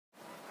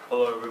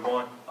Hello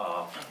everyone.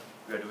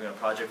 We are doing a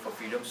project for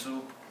Freedom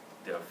Soup.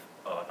 They're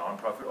a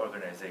non-profit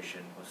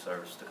organization who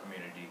serves the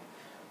community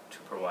to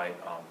provide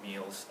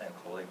meals and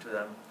clothing to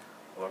them.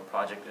 Our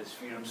project is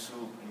Freedom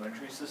Soup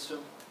Inventory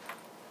System.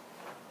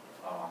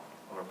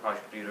 Our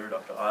project leader,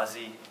 Dr.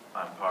 Ozzy.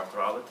 I'm Parth,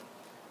 Rawat.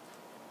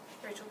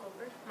 Rachel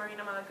Goldberg,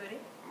 Marina, Malaguti.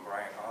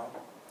 Bryan.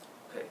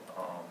 Okay.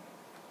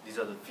 These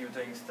are the few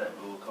things that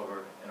we will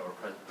cover in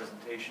our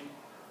presentation.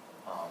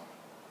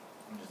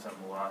 I'm just going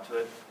to move on to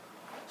it.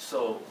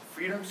 So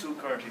Freedom Soup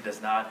currently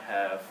does not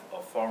have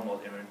a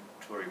formal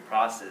inventory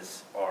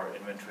process or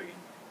inventory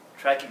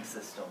tracking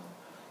system,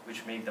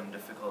 which make them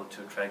difficult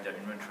to track their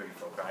inventory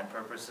for grant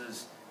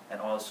purposes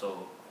and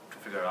also to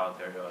figure out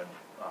their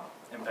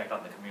impact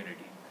on the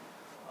community.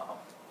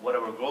 What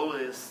our goal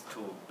is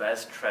to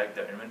best track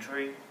their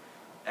inventory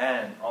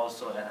and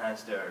also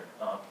enhance their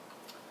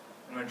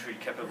inventory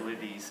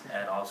capabilities,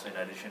 and also in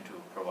addition to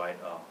provide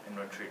an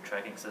inventory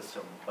tracking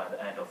system by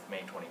the end of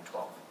May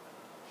 2012.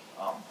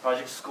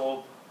 Project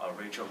scope,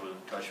 Rachel will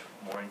touch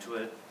more into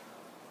it.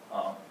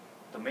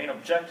 The main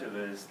objective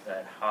is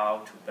that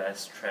how to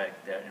best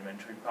track their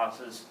inventory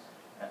process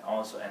and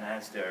also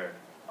enhance their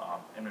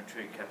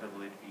inventory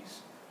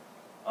capabilities.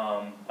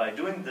 By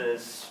doing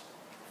this,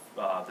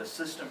 the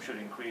system should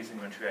increase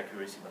inventory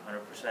accuracy by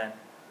 100%,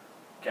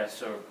 cash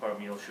served per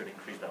meal should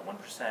increase by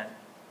 1%,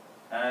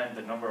 and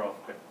the number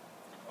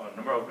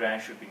of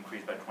grants should be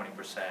increased by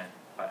 20%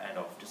 by end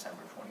of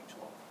December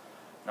 2012.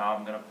 Now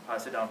I'm going to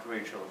pass it down to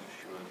Rachel.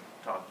 She will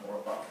talk more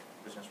about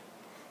business.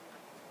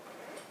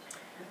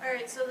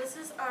 Alright, so this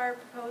is our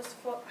proposed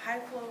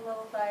high flow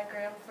level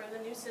diagram for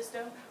the new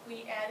system.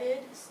 We added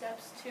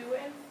steps 2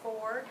 and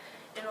 4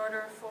 in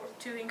order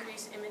to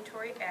increase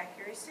inventory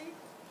accuracy.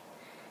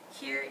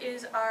 Here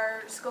is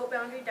our scope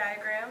boundary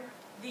diagram.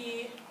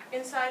 The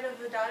inside of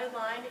the dotted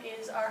line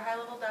is our high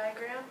level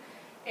diagram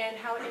and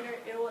how it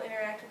will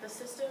interact with the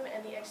system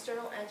and the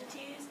external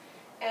entities.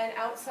 And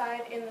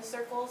outside in the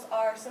circles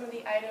are some of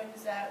the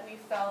items that we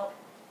felt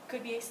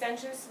could be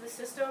extensions to the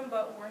system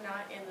but were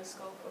not in the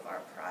scope of our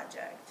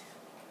project.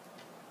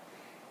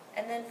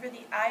 And then for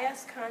the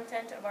IS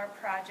content of our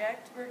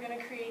project, we're going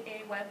to create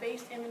a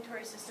web-based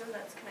inventory system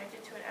that's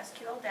connected to an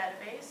SQL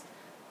database.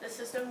 The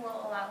system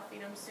will allow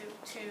Freedom Soup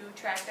to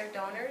track their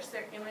donors,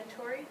 their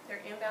inventory, their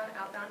inbound,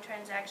 outbound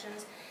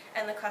transactions,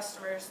 and the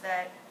customers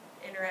that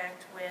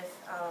interact with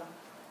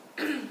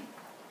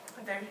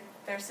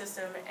their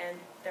system and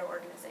their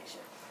organization.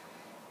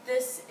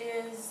 This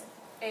is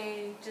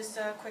just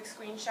a quick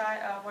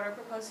screenshot of what our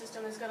proposed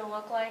system is going to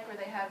look like, where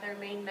they have their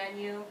main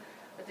menu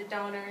with the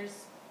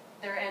donors,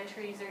 their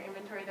entries, their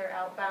inventory, their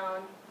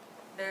outbound,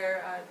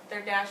 their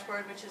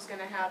dashboard, which is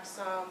going to have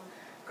some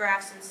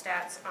graphs and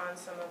stats on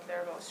some of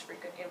their most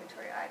frequent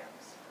inventory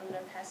items. I'm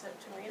going to pass it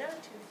to Marina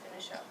to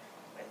finish up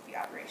with the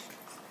operations.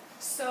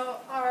 So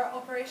our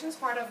operations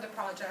part of the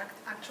project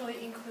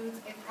actually includes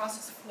a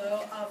process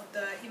flow of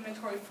the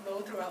inventory flow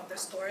throughout the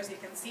store, as you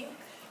can see.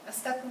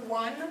 Step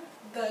 1,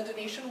 the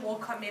donation will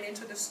come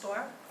into the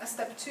store.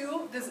 Step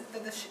 2,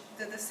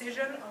 the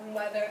decision on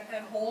whether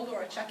a hold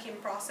or a check-in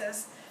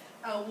process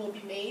will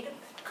be made.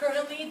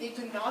 Currently, they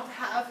do not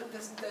have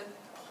the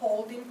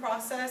holding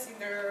process in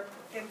their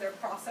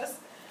process.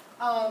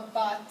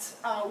 But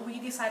we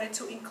decided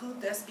to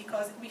include this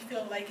because we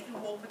feel like it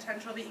will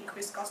potentially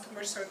increase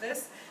customer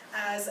service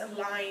as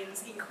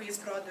lines increase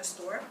throughout the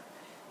store.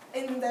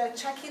 In the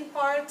check-in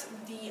part,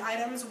 the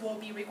items will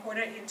be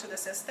recorded into the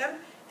system,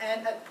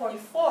 and at point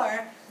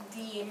 4,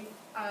 the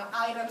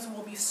items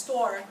will be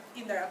stored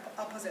in their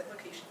opposite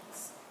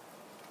locations.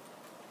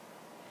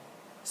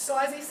 So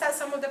as I said,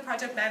 some of the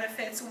project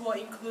benefits will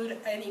include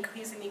an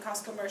increase in the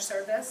customer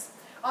service.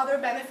 Other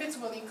benefits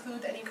will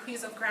include an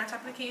increase of grant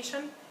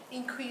application,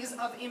 increase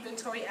of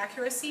inventory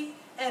accuracy,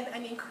 and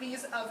an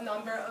increase of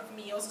number of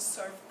meals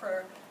served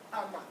per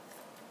month.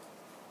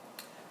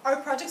 Our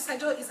project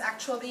schedule is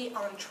actually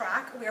on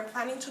track. We are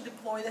planning to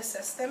deploy the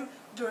system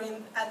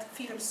at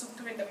Freedom Soup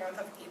during the month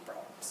of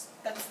April.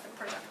 That's the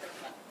projected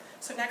plan.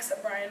 So next,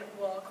 Bryan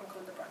will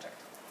conclude the project.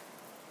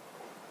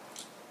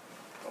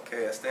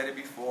 Okay, as stated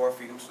before,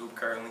 Freedom Soup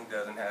currently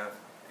doesn't have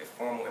a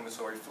formal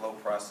inventory flow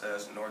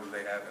process, nor do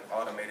they have an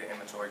automated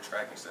inventory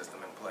tracking system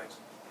in place.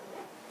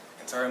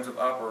 In terms of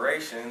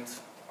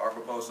operations, our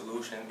proposed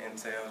solution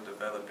entails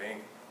developing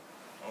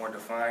more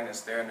defined and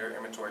standard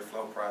inventory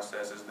flow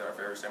processes that are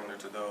very similar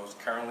to those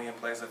currently in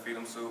place at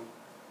Freedom Soup,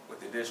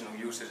 with additional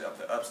usage of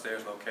the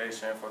upstairs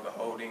location for the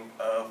holding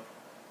of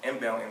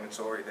inbound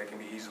inventory that can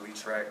be easily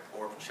tracked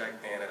or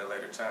checked in at a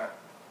later time.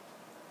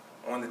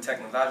 On the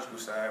technological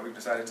side, we've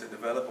decided to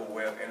develop a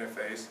web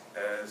interface,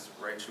 as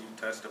Rachel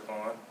touched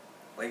upon,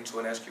 linked to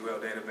an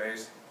SQL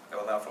database that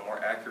will allow for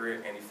more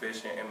accurate and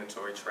efficient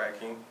inventory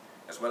tracking,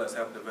 as well as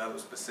help develop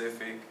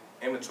specific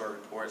inventory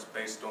reports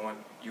based on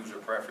user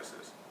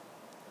preferences.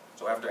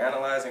 So after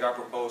analyzing our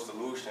proposed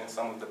solution,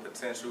 some of the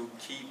potential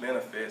key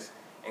benefits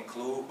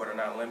include, but are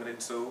not limited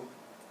to,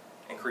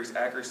 increased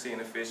accuracy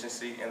and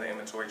efficiency in the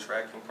inventory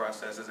tracking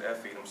processes at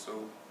Freedom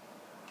Soup,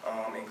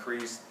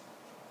 increased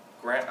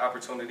grant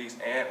opportunities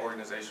and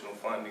organizational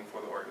funding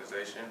for the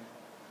organization,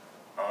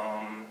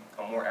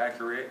 a more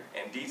accurate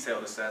and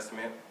detailed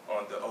assessment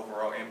on the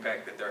overall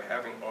impact that they're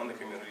having on the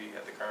community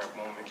at the current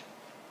moment,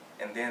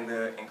 and then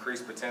the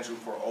increased potential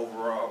for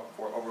overall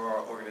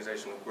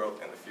organizational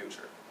growth in the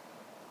future.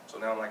 So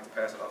now I'd like to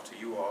pass it off to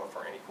you all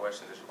for any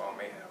questions that you all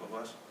may have of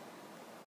us.